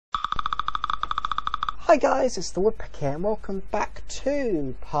Hi guys, it's the Woodpecker and welcome back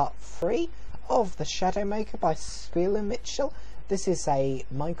to part 3 of the ShadowMaker by SpielmitStil. This is a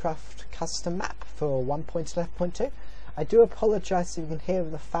Minecraft custom map for 1.11.2. I do apologise if you can hear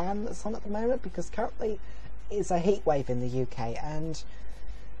the fan that's on at the moment because currently it's a heat wave in the UK, and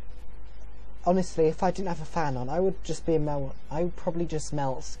honestly if I didn't have a fan on I would just be I would probably just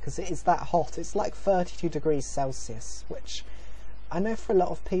melt because it is that hot. It's like 32 degrees Celsius, which I know for a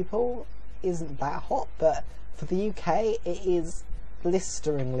lot of people isn't that hot, but for the UK it is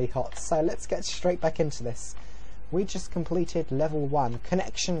blisteringly hot. So let's get straight back into this. We just completed level 1,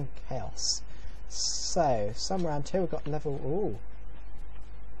 connection chaos. So somewhere around here we've got level, ooh,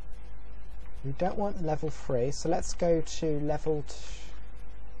 we don't want level 3, so let's go to level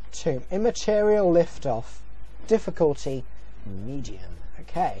 2, immaterial liftoff, difficulty medium.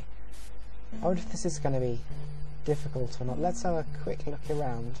 Okay, I wonder if this is going to be difficult or not. Let's have a quick look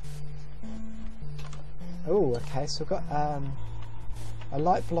around. Oh, okay, so we've got a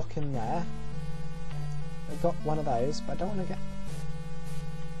light block in there. We've got one of those, but I don't want to get...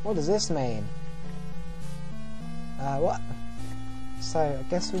 What does this mean? What? So, I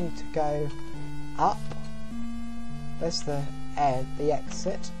guess we need to go up. There's the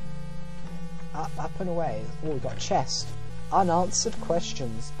exit. Up and away. Oh, we've got a chest. Unanswered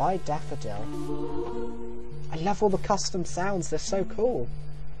questions by Daffodil. I love all the custom sounds, they're so cool.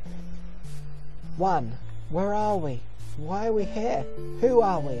 1. Where are we? Why are we here? Who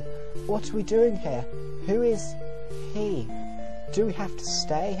are we? What are we doing here? Who is he? Do we have to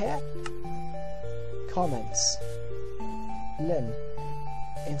stay here? Comments. Lynn.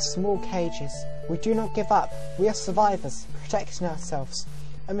 In small cages. We do not give up. We are survivors, protecting ourselves.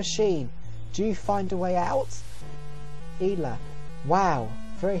 A machine. Do you find a way out? Ela. Wow.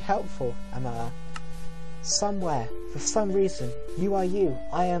 Very helpful, Amara. Somewhere, for some reason, you are you,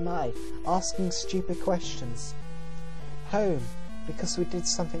 I am I, asking stupid questions. Home, because we did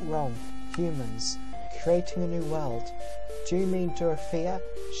something wrong. Humans, creating a new world. Do you mean Dorothea?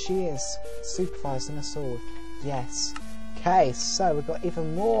 She is, supervising us all. Yes. Okay, so we've got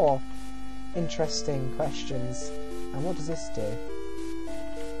even more interesting questions. And what does this do?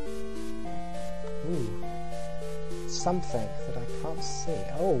 Ooh. Something that I can't see.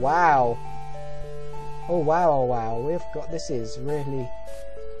 Oh, wow. Oh wow, oh wow, we've got, this is really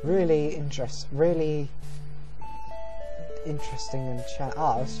interesting and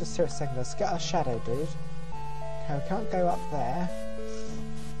let's just hear a second, let's get our shadow dude. Okay, we can't go up there.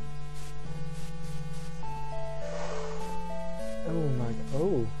 Oh my god,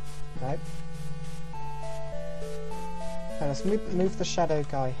 oh, okay. Okay, let's move the shadow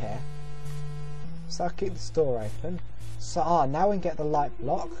guy here. So I'll keep this door open. So, now we can get the light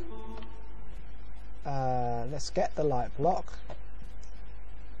block. Let's get the light block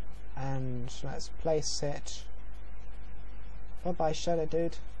and let's place it. Bye bye, shadow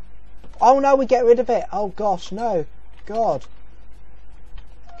dude. Oh no, we get rid of it. Oh gosh, no. God.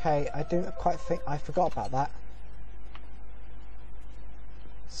 Okay, I didn't quite think, I forgot about that.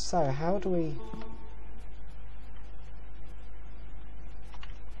 So how do we...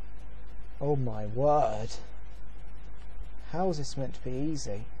 Oh my word. How is this meant to be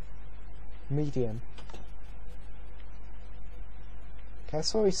easy? Medium. Okay,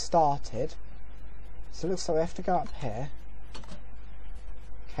 that's where we started. So it looks like we have to go up here.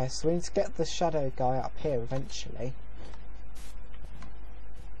 Okay, so we need to get the shadow guy up here eventually.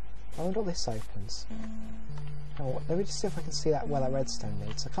 I wonder what this opens. Oh, let me just see if I can see that where that redstone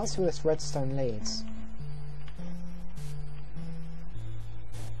leads. I can't see where this redstone leads.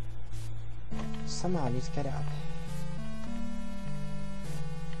 Somehow I need to get it up here.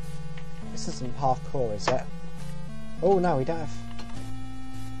 This isn't parkour, is it? Oh no, we don't have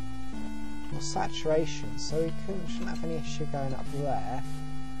more saturation, so we shouldn't have any issue going up there.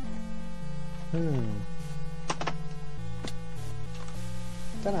 Don't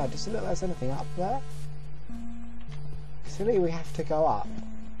know, does it look like there's anything up there? Clearly we have to go up.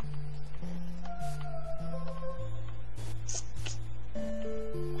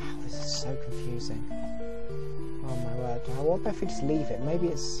 Wow, this is so confusing. Oh my word, what if we just leave it? Maybe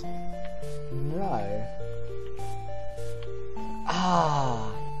it's... No.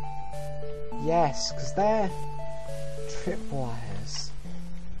 Ah! Yes, because they're tripwires.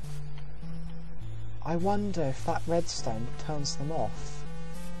 I wonder if that redstone turns them off.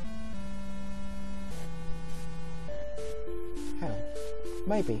 Hell,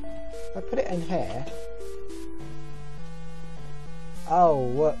 maybe. If I put it in here... Oh,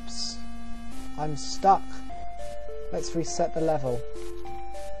 whoops. I'm stuck. Let's reset the level.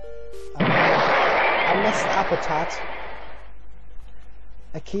 I missed the habitat.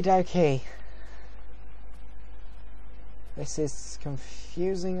 Okie dokie. This is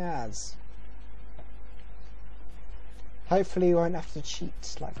confusing as. Hopefully you won't have to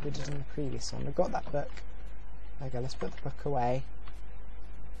cheat like we did in the previous one. We've got that book. There we go, let's put the book away.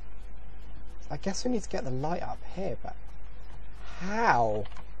 I guess we need to get the light up here, but how?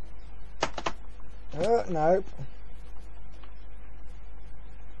 Oh, nope.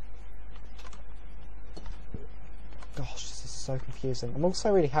 Gosh, this is so confusing. I'm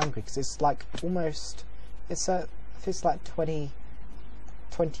also really hungry because it's like almost, it's like 20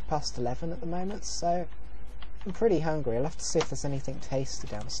 past 11 at the moment, so I'm pretty hungry. I'll have to see if there's anything tasty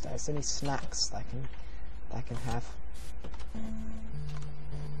downstairs, any snacks that I can have.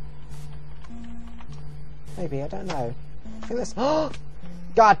 Maybe, I don't know. I think there's... Oh!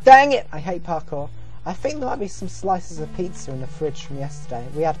 God dang it! I hate parkour. I think there might be some slices of pizza in the fridge from yesterday.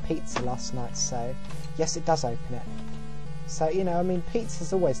 We had pizza last night, so yes, it does open it. So, you know, I mean,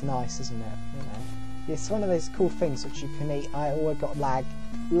 pizza's always nice, isn't it? You know, it's one of those cool things which you can eat. I always got lag.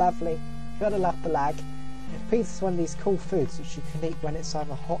 Lovely. Gotta love the lag. Pizza's one of these cool foods which you can eat when it's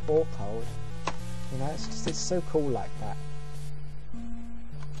either hot or cold. You know, it's so cool like that.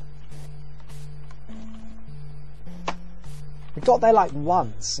 We got there like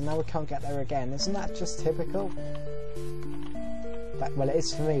once, and now we can't get there again. Isn't that just typical? Well, it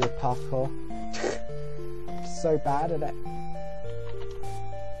is for me with parkour. It's so bad at it.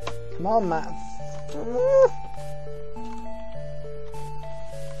 Come on, Matt.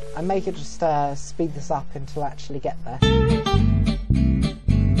 I may could just speed this up until I actually get there.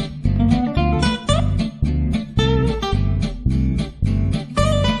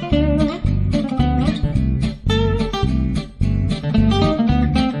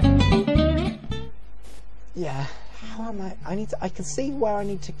 Yeah, how am I? I can see where I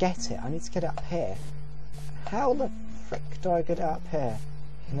need to get it. I need to get it up here. How the frick do I get it up here?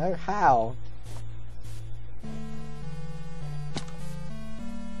 You know, how?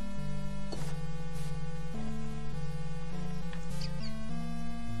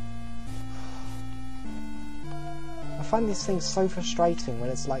 I find these things so frustrating when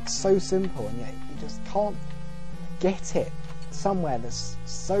it's like so simple and yet you just can't get it somewhere that's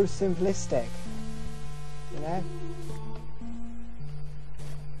so simplistic. You know?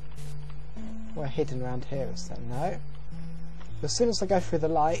 We're hidden around here, is that? No. As soon as I go through the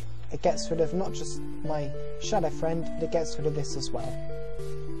light, it gets rid of not just my shadow friend, but it gets rid of this as well.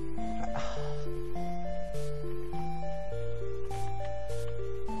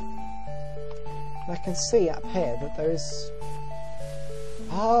 I can see up here that there is...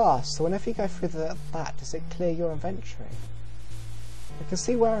 Ah, so whenever you go through that, does it clear your inventory? I can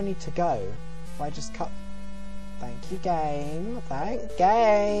see where I need to go. If I just cut... Thank you, game. Thank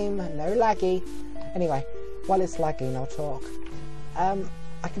game. No laggy. Anyway, while it's lagging, I'll talk.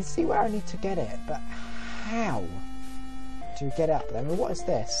 I can see where I need to get it, but how do you get up there? I mean, what is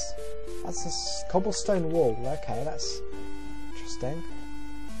this? That's a cobblestone wall. Okay, that's interesting.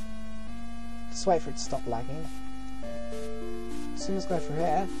 Just wait for it to stop lagging. As soon as I go through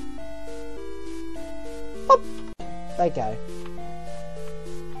here. Hop! There you go.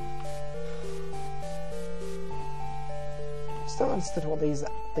 Still don't understand what these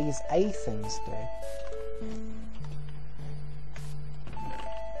A things do.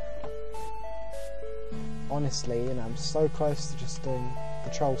 Honestly, you know, I'm so close to just doing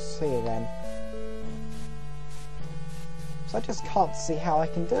Control C again. So I just can't see how I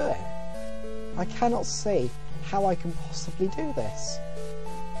can do it. I cannot see how I can possibly do this.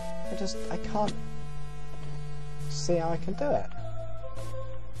 I can't see how I can do it.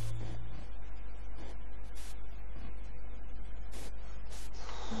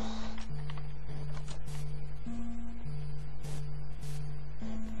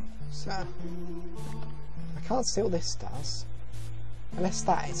 So, I can't see what this does, unless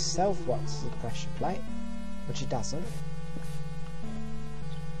that itself works as a pressure plate, which it doesn't.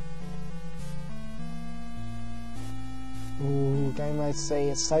 Ooh, game mode C,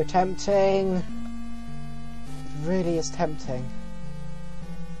 it's so tempting! It really is tempting.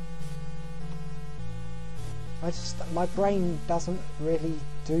 My brain doesn't really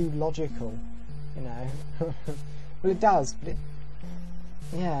do logical, you know. Well, it does, but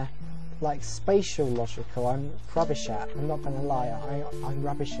yeah. Like spatial logical, I'm rubbish at. I'm not gonna lie, I'm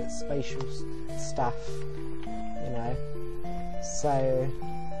rubbish at spatial stuff, you know. So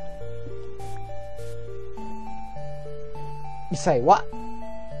you say what?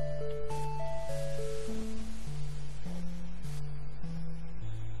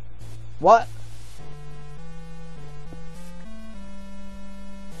 What?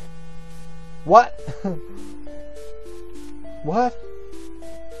 What?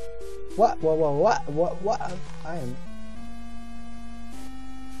 What? What? I am...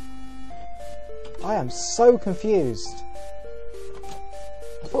 I am so confused.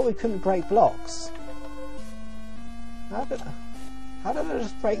 I thought we couldn't break blocks. How did I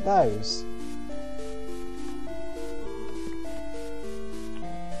just break those?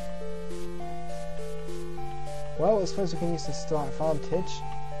 Well, I suppose we can use this to our advantage.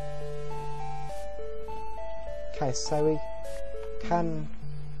 Okay, so we can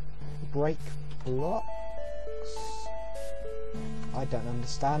break blocks. I don't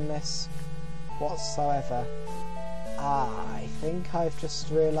understand this whatsoever. I think I've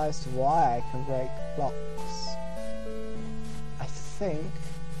just realised why I can break blocks. I think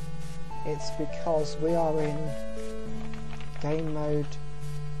it's because we are in game mode,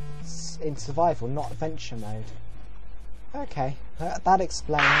 in survival, not adventure mode. Okay, that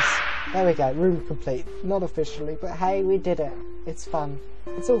explains. There we go, room complete. Not officially, but hey, we did it. It's fun.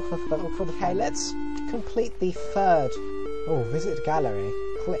 It's all for fun. Okay, let's complete the third. Oh, visit gallery.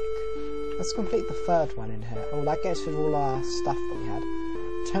 Click. Let's complete the third one in here. Oh, that gets rid of all our stuff that we had.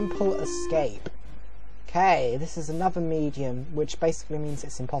 Temple escape. Okay, this is another medium, which basically means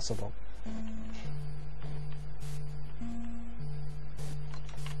it's impossible.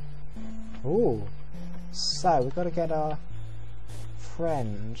 Ooh. So, we've got to get our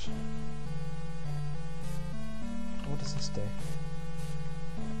friend. What does this do?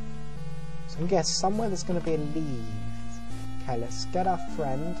 So I guess somewhere there's going to be a leave. Okay, let's get our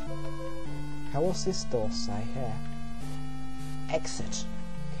friend. Okay, what's this door say here? Exit.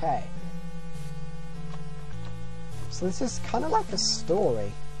 Okay. So this is kind of like a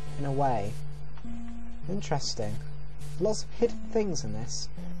story, in a way. Interesting. Lots of hidden things in this.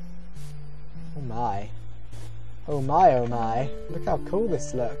 Oh my. Oh my, oh my. Look how cool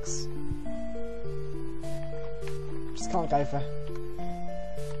this looks. Just can't go for...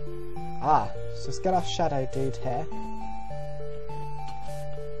 Ah, so let's get our shadow dude here.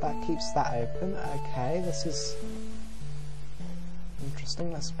 That keeps that open. Okay, this is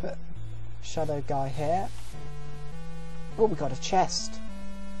interesting. Let's put shadow guy here. Oh, we got a chest.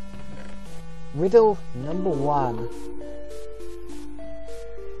 Riddle number 1.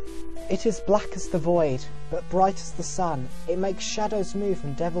 It is black as the void, but bright as the sun. It makes shadows move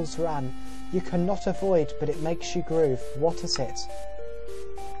and devils run. You cannot avoid, but it makes you groove. What is it?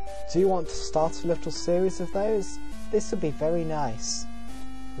 Do you want to start a little series of those? This would be very nice.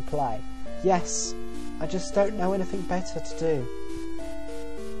 Reply. Yes, I just don't know anything better to do.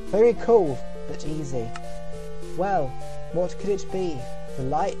 Very cool, but easy. Well, what could it be? The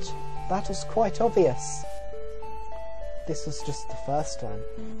light? That was quite obvious. This was just the first one.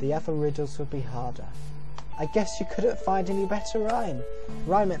 The other riddles would be harder. I guess you couldn't find any better rhyme.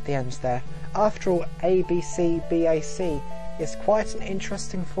 Rhyme at the end there. After all, ABCBAC is quite an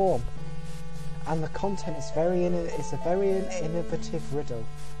interesting form. And the content is a very innovative riddle.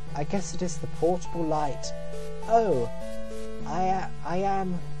 I guess it is the portable light. Oh, I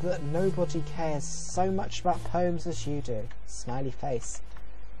am that nobody cares so much about poems as you do. Smiley face.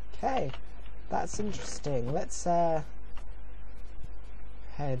 Okay, that's interesting. Let's head.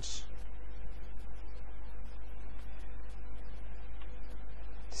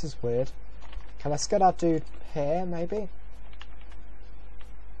 This is weird. Okay, let's get our dude here, maybe.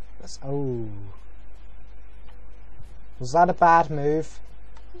 Let's. Oh, was that a bad move?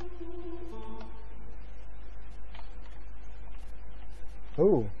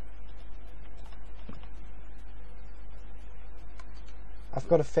 Ooh. I've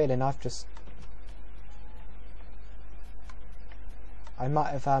got a feeling I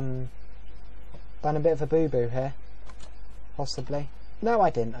might have done a bit of a boo-boo here. Possibly. No, I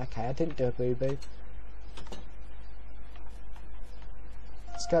didn't. Okay, I didn't do a boo-boo.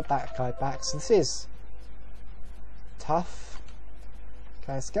 Let's get that guy back. So this is tough.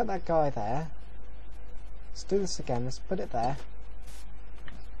 Okay, let's get that guy there. Let's do this again. Let's put it there.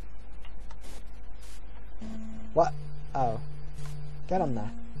 What? Oh. Get on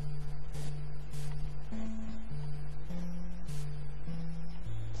there.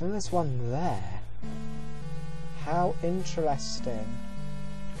 Then there's one there. How interesting.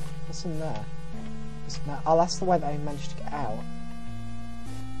 What's in there? Oh, that's the way that I managed to get out.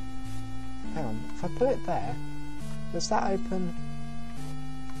 Hang on. If I put it there, does that open?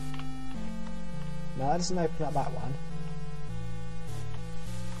 No, that doesn't open up that one.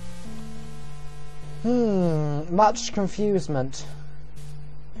 Much confusement.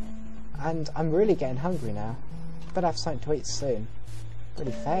 And I'm really getting hungry now. Better have something to eat soon.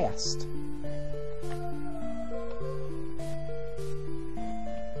 Really fast.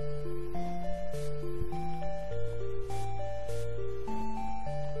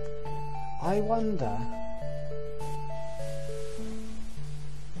 I wonder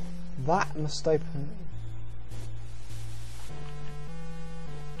That must open...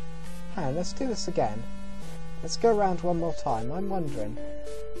 Hey, let's do this again. Let's go around one more time. I'm wondering,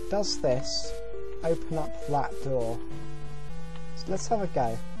 does this open up that door? So let's have a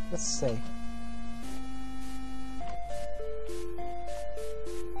go. Let's see.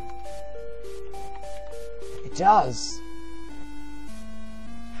 It does!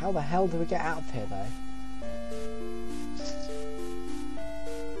 How the hell do we get out of here though?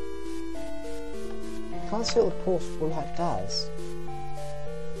 Can't see what the portable light does.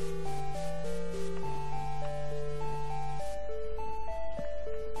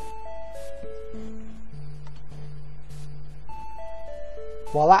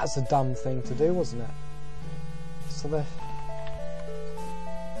 Well, that's a dumb thing to do, wasn't it? So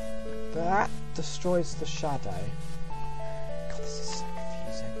that destroys the shadow. God, this is so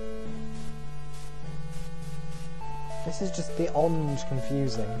confusing. This is just beyond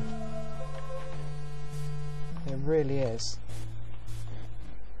confusing. It really is.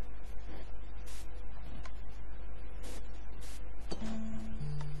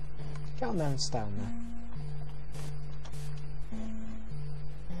 Get on there and stay on there.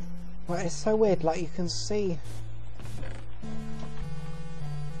 Well, it's so weird, like you can see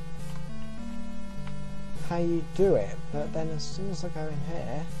how you do it, but then as soon as I go in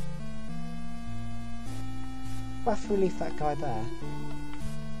here, I have to leave that guy there.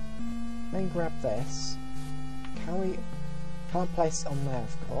 Then grab this. Can't place it on there,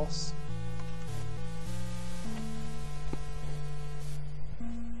 of course.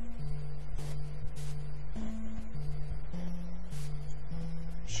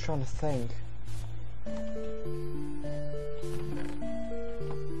 Just trying to think. God,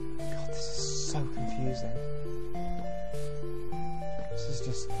 this is so confusing. This is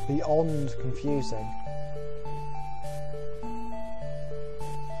just beyond confusing.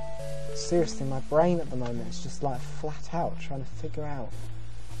 Seriously, my brain at the moment is just like flat out trying to figure out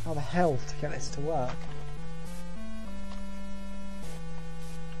how the hell to get this to work.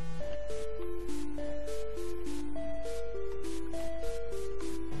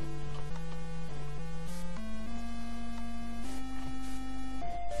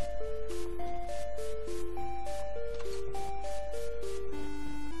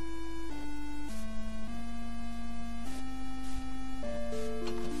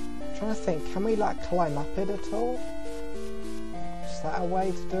 Trying to think, can we like climb up it at all? Is that a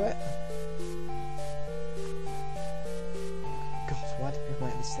way to do it? God, why do people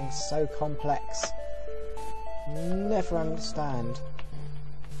make these things so complex? Never understand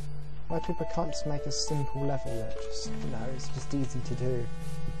why people can't just make a simple level that just, you know, it's just easy to do.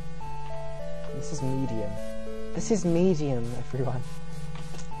 This is medium. This is medium, everyone.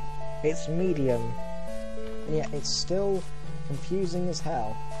 It's medium. And yet it's still confusing as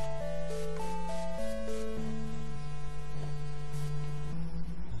hell.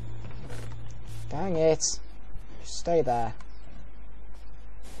 Dang it! Stay there.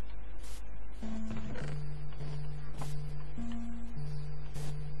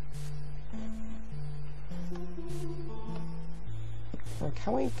 Well,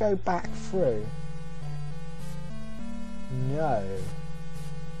 can we go back through? No.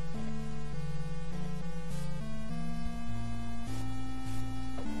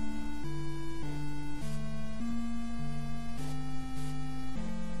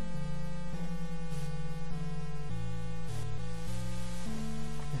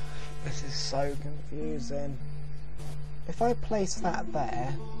 This is so confusing. If I place that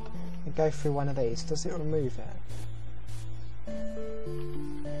there and go through one of these, does it remove it?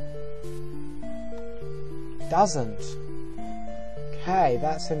 Doesn't. Okay,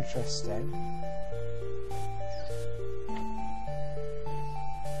 that's interesting.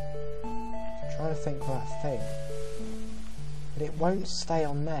 I'm trying to think of that thing. But it won't stay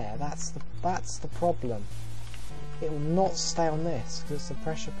on there. That's the problem. It will not stay on this because it's a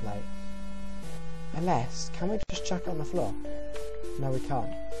pressure plate. Unless, can we just chuck it on the floor? No, we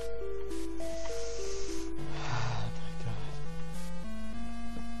can't. Oh my god.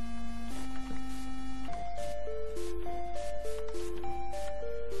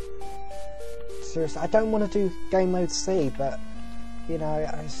 Seriously, I don't want to do game mode C, but you know,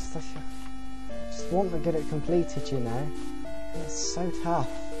 I just want to get it completed, you know. It's so tough.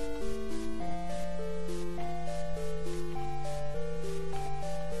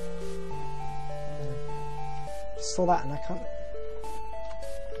 Saw that and I can't.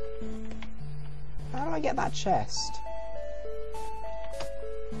 How do I get that chest?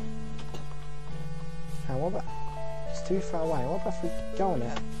 How about? It's too far away. What about if we go on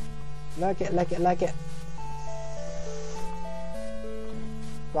it? Leg it, leg it, leg it.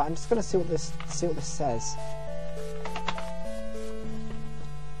 Right, I'm just gonna see what this says.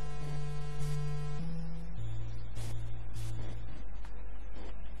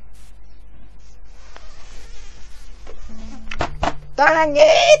 Dang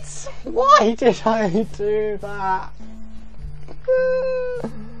it! Why did I do that?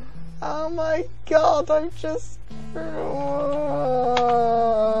 Oh my god, I just broke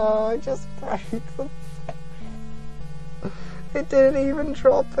the... It didn't even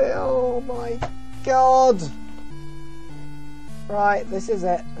drop it, oh my god! Right, this is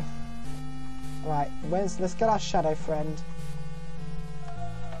it. Right, let's get our shadow friend.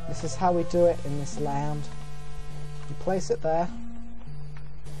 This is how we do it in this land. You place it there.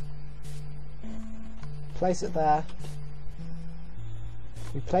 Place it there.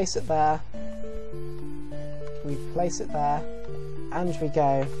 We place it there. We place it there. And we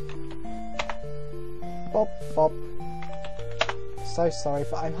go. Bop, bop. So sorry,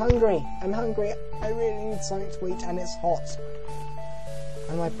 but I'm hungry. I'm hungry. I really need something to eat, and it's hot.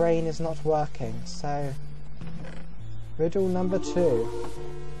 And my brain is not working, so... Riddle number 2.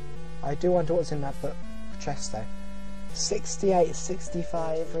 I do wonder what's in that book chest, though. 68,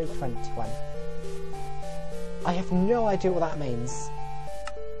 65, 21. I have no idea what that means.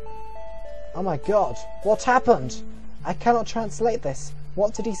 Oh my god, what happened? I cannot translate this.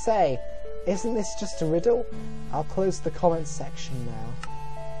 What did he say? Isn't this just a riddle? I'll close the comments section now.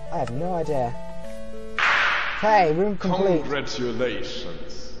 I have no idea. Okay, room complete.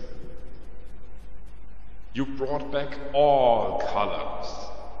 Congratulations. You brought back all colors.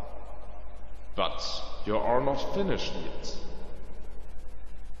 But you are not finished yet.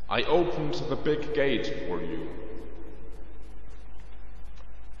 I opened the big gate for you.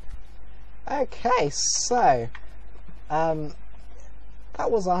 Okay, so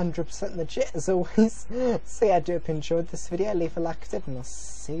that was 100% legit as always. So yeah, I do hope you enjoyed this video. Leave a like if you did, and I'll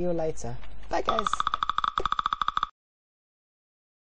see you later. Bye guys.